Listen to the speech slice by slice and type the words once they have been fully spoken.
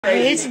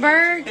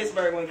Pittsburgh?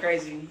 Pittsburgh went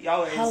crazy.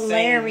 Y'all were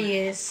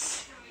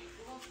hilarious.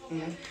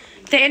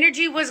 The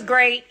energy was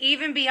great,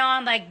 even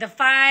beyond like the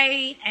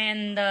fight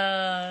and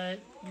the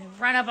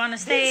run up on the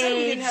stage.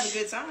 We didn't have a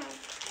good time.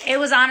 It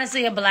was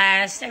honestly a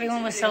blast.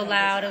 Everyone was so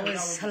loud. It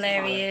was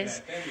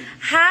hilarious.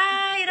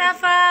 Hi,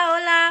 Rafa.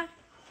 Hola.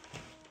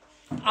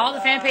 All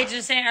the fan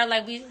pages are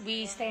like,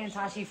 we stand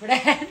Tashi for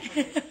that.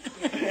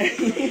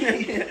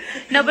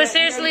 No, but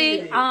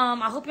seriously,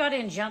 I hope y'all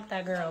didn't jump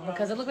that girl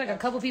because it looked like a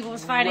couple people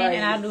was fighting,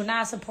 and I do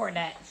not support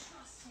that.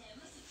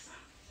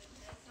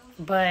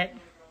 But,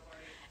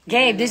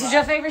 Gabe, this is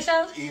your favorite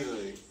show?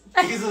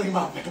 Easily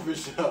my favorite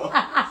show.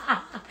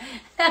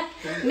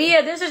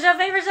 Mia, this is your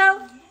favorite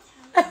show?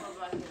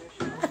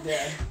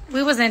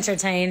 We was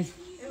entertained.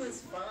 It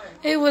was fun.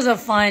 It was a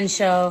fun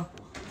show.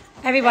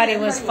 Everybody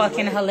was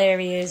fucking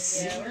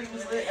hilarious.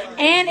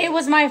 And it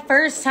was my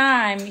first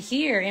time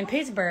here in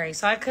Pittsburgh,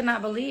 so I could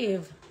not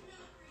believe.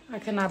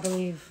 But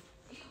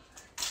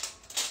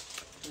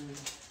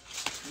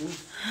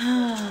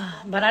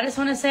I just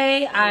want to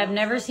say I've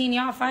never seen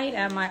y'all fight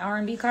at my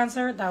R&B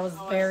concert. That was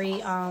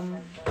very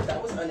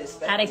That was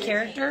unexpected. out of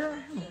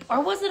character. Or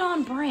was it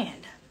on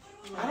brand?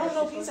 I don't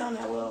know P-Town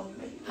that well.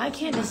 I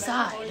can't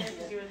decide.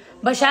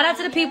 But shout out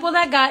to the people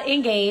that got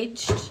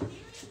engaged.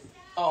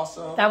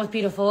 Awesome. That was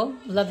beautiful.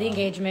 Love the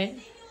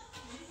engagement.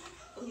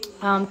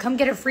 Come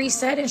get a free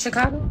set in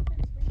Chicago.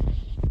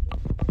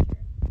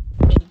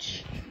 I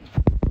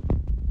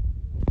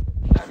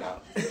know.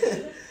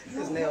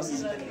 His nails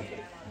is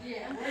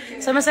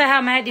Someone said,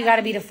 how mad you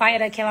gotta be to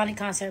fight at a KEHLANI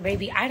concert,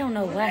 baby? I don't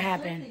know what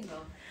happened.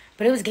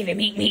 But it was giving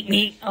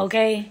meat,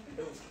 okay?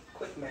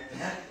 quick, man.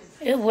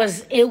 It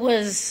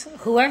was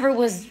whoever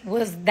was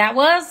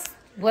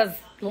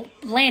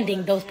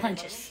landing those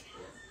punches.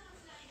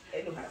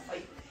 They knew how to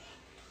fight.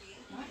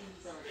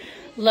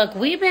 Look,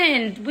 we've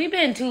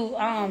been too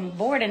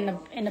bored in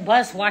the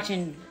bus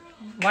watching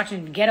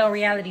ghetto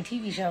reality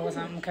TV show or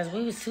something because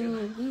we was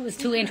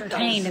too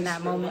entertained in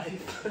that moment.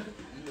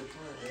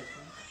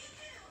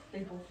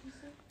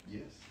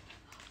 Yes.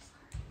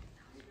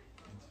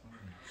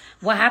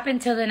 What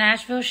happened to the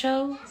Nashville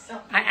show?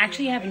 I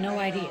actually have no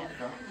idea.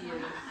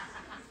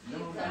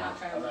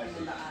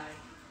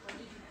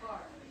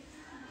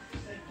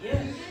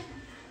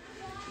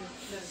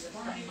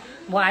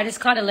 Well, I just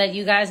called to let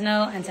you guys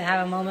know and to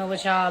have a moment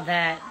with y'all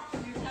that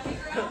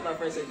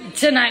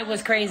tonight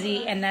was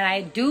crazy and that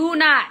I do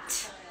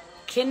not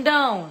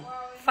condone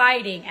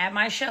fighting at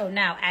my show.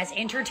 Now, as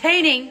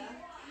entertaining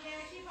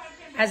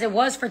as it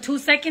was for 2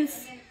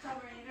 seconds,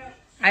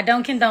 I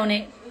don't condone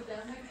it.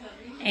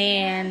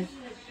 And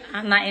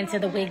I'm not into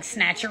the wig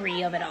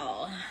snatchery of it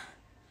all.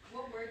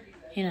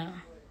 You know.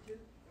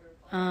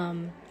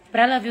 But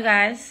I love you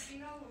guys.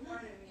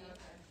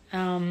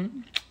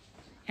 And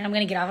I'm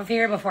going to get off of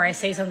here before I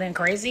say something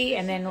crazy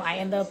and then I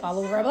end up all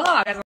over a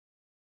blog.